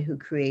the one who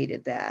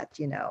created that,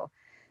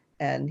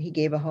 and he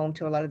gave a home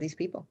to a lot of these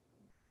people.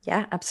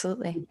 Yeah,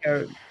 absolutely.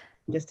 They're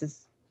just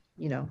as,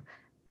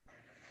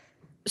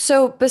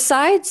 So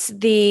besides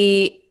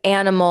the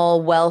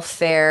animal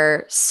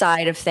welfare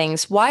side of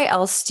things, why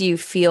else do you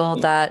feel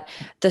that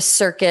the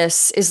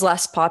circus is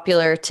less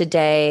popular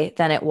today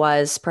than it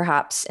was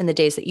perhaps in the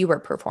days that you were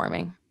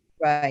performing?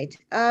 Right.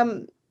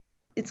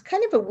 It's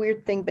kind of a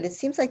weird thing, but it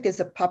seems like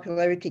there's a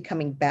popularity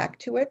coming back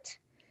to it,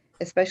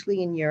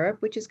 especially in Europe,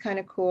 which is kind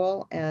of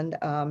cool. And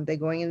they're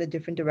going in the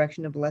different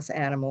direction of less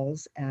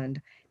animals, and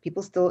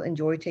people still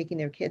enjoy taking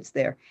their kids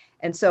there.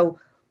 And so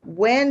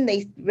when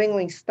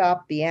Ringling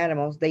stopped the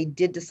animals, they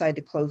did decide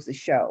to close the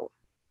show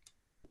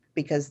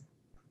because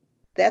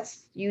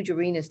that's huge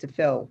arenas to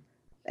fill,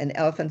 and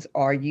elephants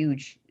are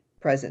huge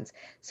presence.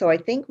 So I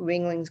think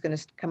Ringling's going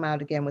to come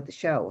out again with the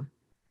show.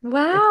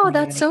 Wow,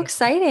 that's so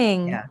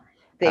exciting. Yeah,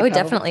 I would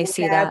definitely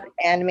see that.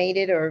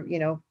 Animated or,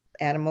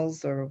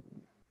 animals or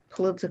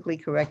politically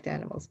correct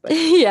animals. But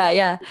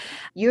yeah.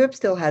 Europe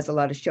still has a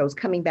lot of shows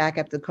coming back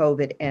after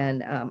COVID,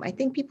 and I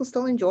think people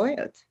still enjoy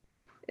it.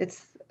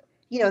 It's,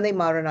 they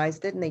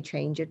modernized it and they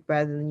change it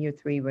rather than your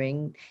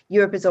 3-ring.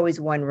 Europe is always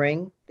 1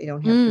 ring. They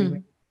don't have 3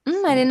 rings.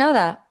 I didn't know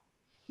that.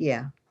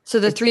 Yeah. So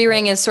the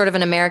 3-ring is sort of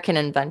an American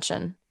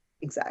invention.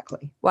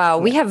 Exactly. Wow,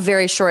 we have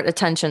very short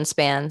attention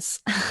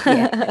spans.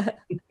 Yeah.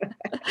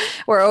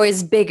 We're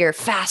always bigger,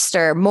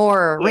 faster,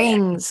 more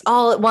rings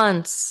all at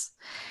once.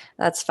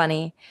 That's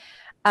funny.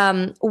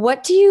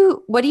 What do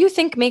you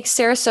think makes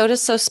Sarasota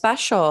so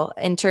special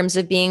in terms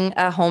of being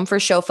a home for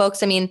show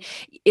folks? I mean,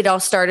 it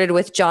all started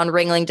with John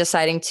Ringling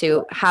deciding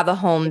to have a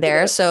home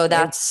there. So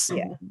that's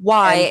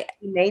why. And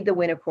he made the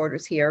winter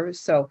quarters here.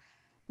 So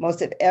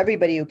most of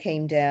everybody who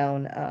came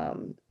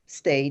down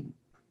stayed.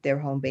 Their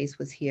home base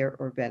was here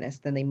or Venice.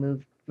 Then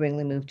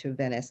Ringling moved to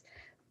Venice.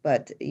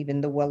 But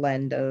even the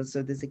Walendos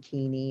or the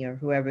Zucchini or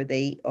whoever,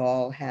 they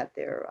all had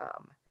their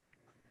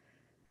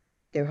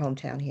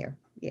hometown here.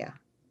 Yeah.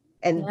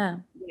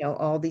 And,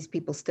 all these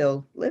people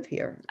still live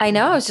here. I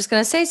know. I was just going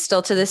to say,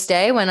 still to this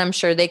day, when I'm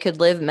sure they could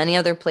live many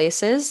other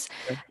places,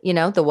 the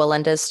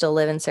Walendas still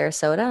live in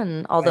Sarasota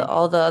and all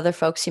the other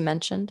folks you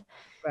mentioned.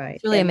 Right.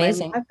 It's really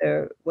amazing. My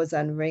mother was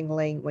on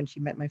Ringling when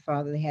she met my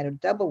father. They had a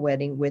double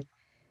wedding with,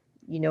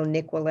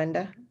 Nick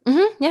Walenda.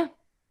 Mm-hmm, yeah.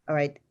 All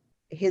right.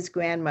 His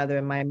grandmother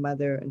and my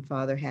mother and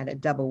father had a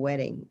double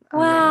wedding.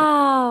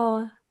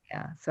 Wow.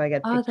 Yeah. So I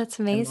got. Oh, that's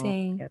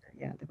amazing.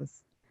 Yeah, that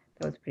was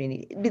pretty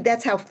neat.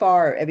 That's how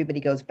far everybody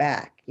goes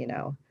back,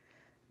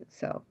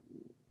 So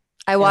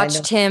I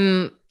watched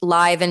him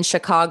live in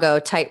Chicago,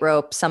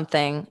 tightrope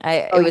something.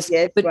 It was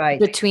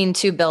between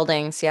 2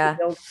 buildings. Yeah.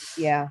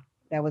 Yeah,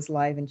 that was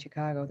live in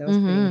Chicago. That was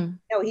pretty.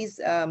 No,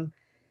 he's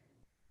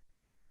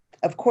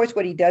of course,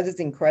 what he does is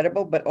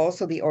incredible, but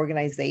also the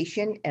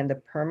organization and the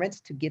permits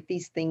to get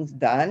these things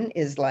done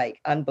is like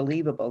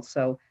unbelievable.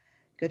 So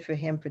good for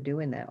him for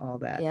doing all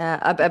that. Yeah,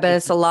 I bet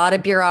it's a lot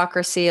of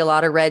bureaucracy, a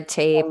lot of red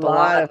tape, a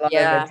lot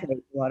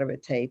of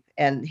red tape.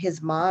 And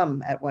his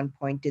mom at one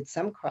point did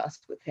some cross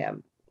with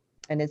him,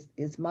 and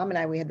his mom and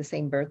I, we had the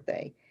same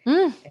birthday.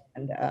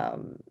 And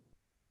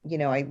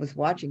I was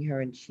watching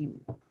her, and she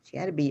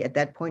had to be at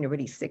that point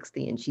already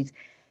 60, and she's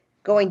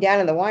going down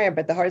in the wire,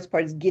 but the hardest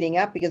part is getting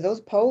up because those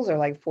poles are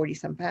like 40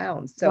 some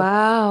pounds. So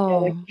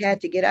when she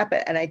had to get up,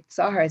 and I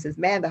saw her, I says,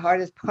 man, the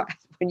hardest part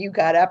when you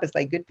got up, it's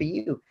like, good for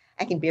you.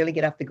 I can barely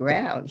get off the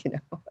ground,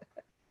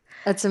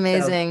 That's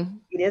amazing. So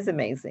it is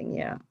amazing.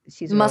 Yeah.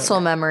 She's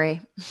muscle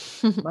memory.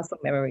 Muscle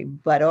memory,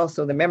 but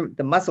also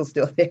the muscle's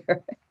still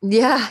there.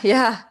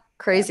 Yeah.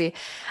 Crazy.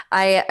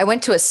 I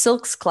went to a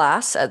silks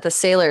class at the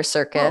Sailor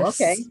Circus. Oh,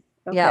 okay.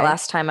 Yeah,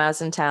 last time I was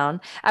in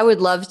town. I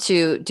would love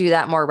to do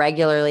that more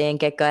regularly and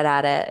get good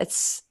at it.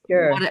 It's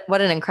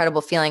what an incredible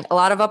feeling. A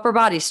lot of upper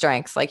body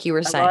strength, like you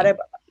were saying.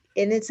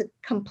 And it's a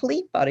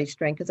complete body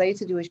strength, because I used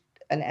to do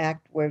an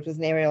act where it was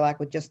an aerial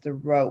act with just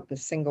a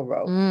single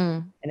rope.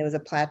 And it was a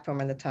platform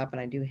on the top, and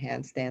I do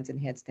handstands and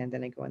headstand,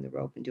 then I go on the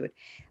rope and do it.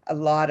 A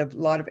lot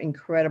of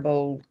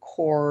incredible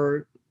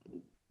core,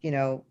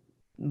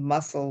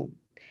 muscle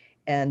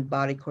and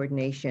body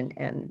coordination.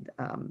 And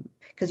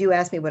because you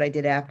asked me what I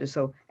did after.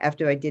 So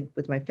after I did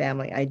with my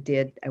family, I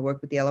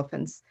worked with the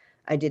elephants,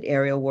 I did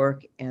aerial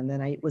work, and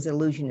then I was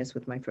illusionist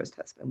with my first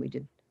husband. We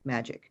did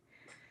magic.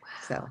 Wow.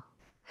 So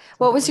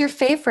what was your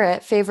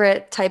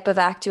favorite type of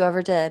act you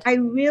ever did? I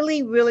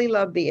really, really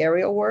love the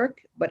aerial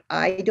work, but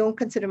I don't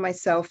consider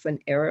myself an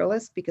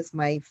aerialist because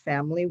my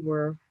family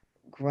were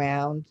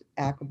ground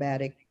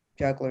acrobatic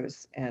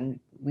jugglers, and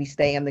we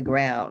stay on the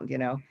ground,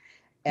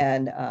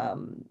 and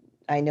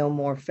I know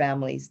more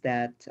families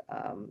that,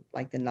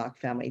 like the Knock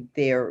family,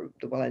 they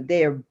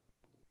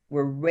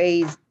were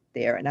raised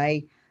there, and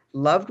I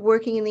loved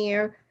working in the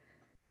air.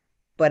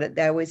 But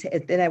then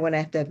when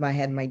I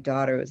had my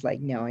daughter, it was like,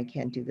 no, I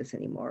can't do this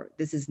anymore.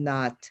 This is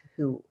not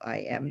who I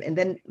am. And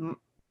then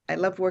I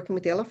loved working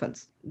with the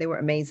elephants. They were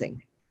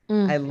amazing.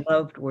 I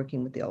loved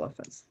working with the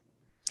elephants.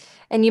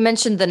 And you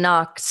mentioned the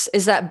Knocks.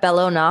 Is that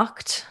Bello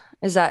Knocked?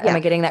 Am I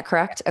getting that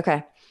correct?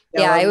 Okay.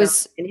 Yeah, I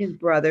was. And his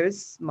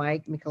brothers,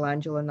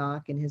 Michelangelo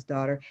Knock and his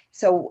daughter.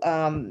 So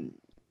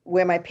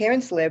where my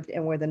parents lived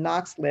and where the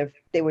Knocks lived,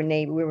 we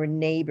were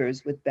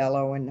neighbors with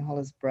Bello and all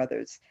his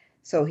brothers.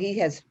 So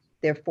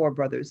there are 4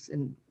 brothers,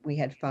 and we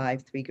had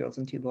 5, 3 girls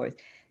and 2 boys.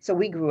 So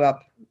we grew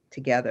up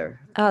together.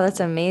 Oh,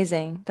 that's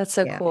amazing. That's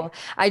so cool.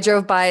 I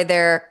drove by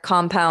their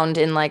compound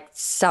in like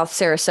South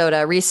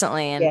Sarasota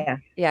recently,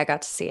 and I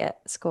got to see it.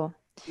 It's cool.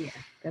 Yeah,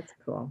 that's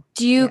cool.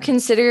 Do you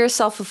consider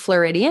yourself a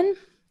Floridian?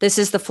 This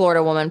is the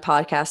Florida Woman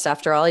podcast,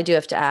 after all. I do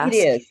have to ask. It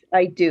is.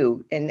 I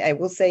do. And I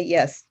will say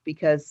yes,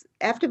 because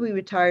after we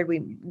retired,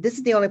 this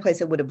is the only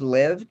place I would have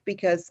lived,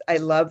 because I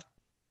loved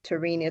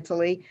Turin,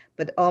 Italy,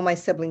 but all my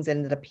siblings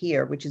ended up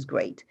here, which is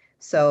great.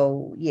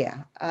 So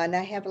yeah, and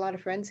I have a lot of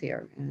friends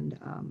here, and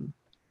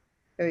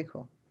Very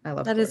cool. I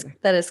love Florida.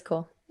 That is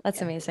cool.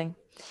 That's amazing.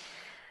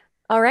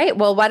 All right.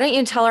 Well, why don't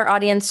you tell our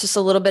audience just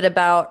a little bit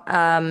about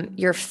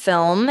your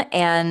film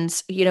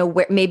and,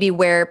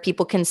 where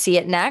people can see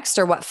it next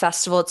or what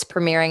festival it's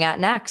premiering at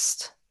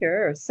next?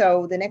 Sure.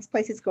 So the next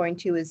place it's going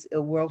to is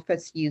World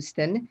Fest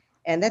Houston.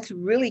 And that's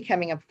really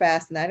coming up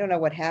fast. And I don't know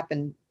what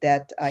happened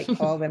that I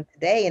called them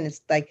today. And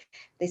it's like,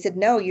 they said,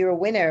 no, you're a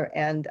winner.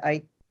 And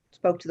I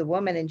spoke to the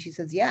woman and she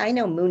says, yeah, I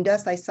know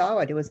Moondust. I saw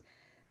it. It was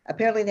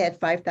apparently they had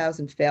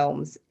 5,000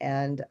 films.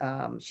 And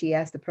she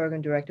asked the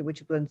program director,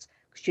 which ones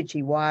should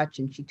she watch?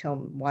 And she told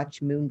him,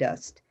 watch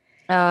Moondust.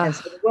 And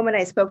so the woman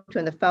I spoke to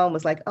on the phone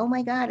was like, oh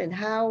my God. And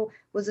how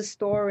was the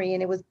story?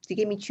 And she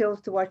gave me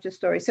chills to watch the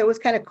story. So it was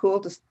kind of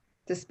cool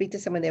to speak to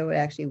someone that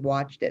actually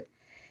watched it.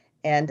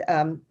 And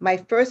my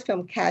first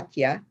film,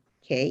 Katia,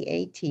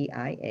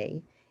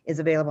 Katia, is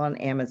available on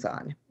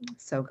Amazon.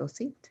 So go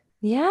see it.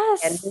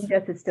 Yes. And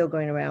Naida is still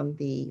going around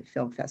the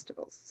film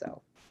festivals.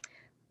 So,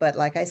 but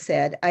like I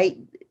said,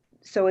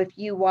 so if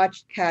you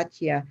watched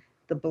Katia,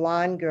 the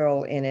blonde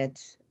girl in it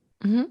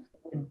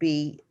would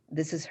be,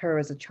 this is her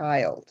as a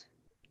child.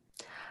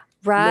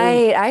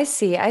 Right. I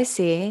see.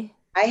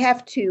 I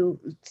have to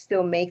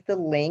still make the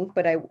link,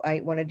 but I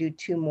want to do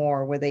 2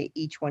 more where they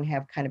each one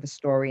have kind of a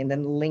story and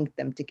then link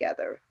them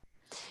together.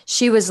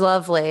 She was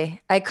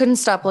lovely. I couldn't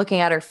stop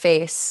looking at her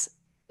face.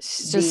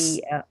 She's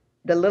just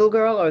the little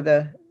girl or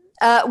the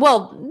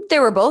well, they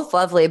were both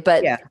lovely,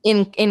 but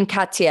in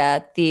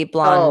Katia, the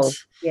blonde. Oh,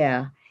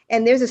 yeah.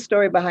 And there's a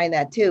story behind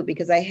that too,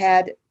 because I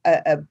had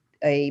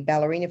a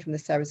ballerina from the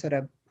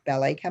Sarasota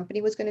Ballet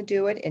Company was going to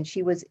do it, and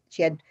she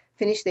had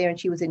finished there and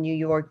she was in New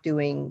York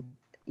doing,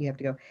 you have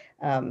to go,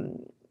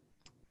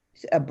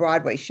 a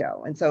Broadway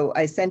show. And so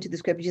I sent her the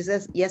script. She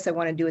says, yes, I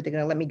want to do it. They're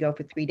going to let me go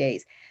for 3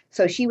 days.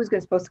 So she was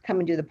supposed to come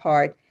and do the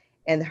part,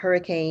 and the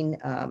Hurricane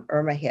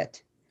Irma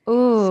hit.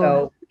 Ooh.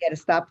 So we had to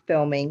stop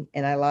filming,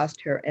 and I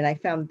lost her. And I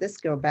found this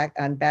girl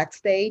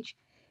backstage,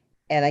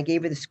 and I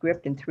gave her the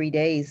script in 3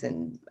 days,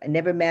 and I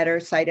never met her,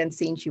 sight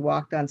unseen. She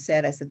walked on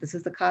set. I said, this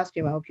is the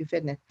costume. I hope you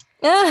fit in it.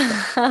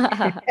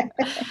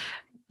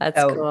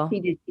 That's cool. He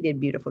did a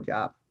beautiful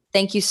job.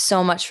 Thank you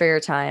so much for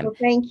your time. Well,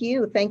 thank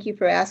you. Thank you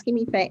for asking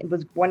me. It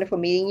was wonderful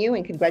meeting you,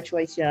 and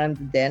congratulations on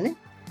the Den.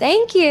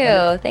 Thank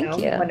you. Thank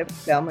you. Wonderful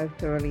film. I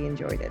thoroughly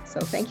enjoyed it. So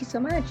thank you so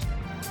much.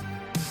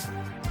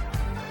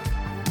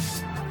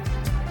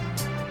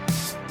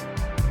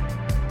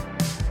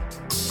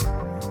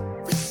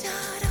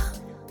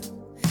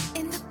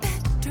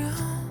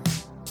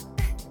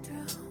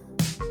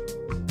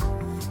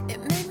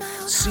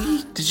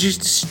 See? Did you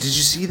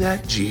see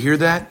that? Did you hear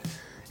that?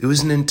 It was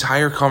an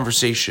entire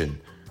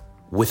conversation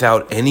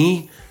without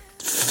any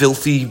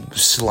filthy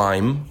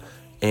slime,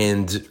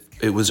 and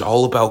it was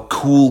all about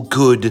cool,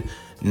 good,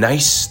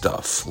 nice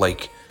stuff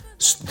like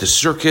the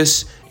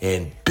circus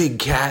and big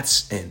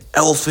cats and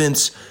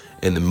elephants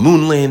and the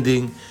moon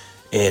landing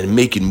and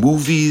making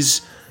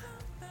movies.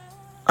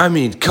 I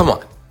mean, come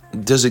on.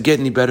 Does it get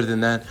any better than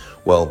that?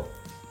 Well,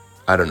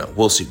 I don't know.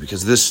 We'll see,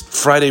 because this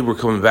Friday we're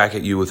coming back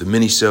at you with a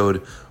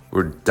mini-sode.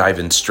 We're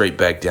diving straight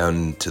back down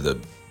into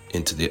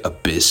the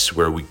abyss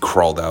where we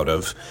crawled out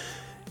of.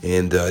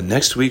 And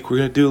next week we're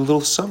going to do a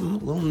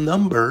little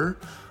number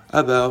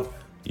about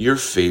your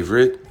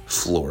favorite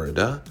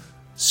Florida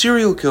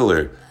serial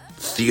killer,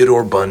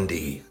 Theodore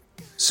Bundy.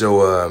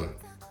 So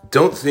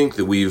don't think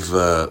that we've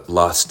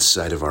lost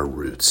sight of our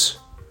roots.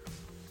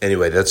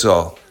 Anyway, that's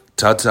all.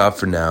 Ta-ta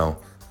for now.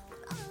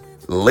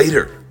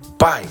 Later.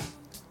 Bye.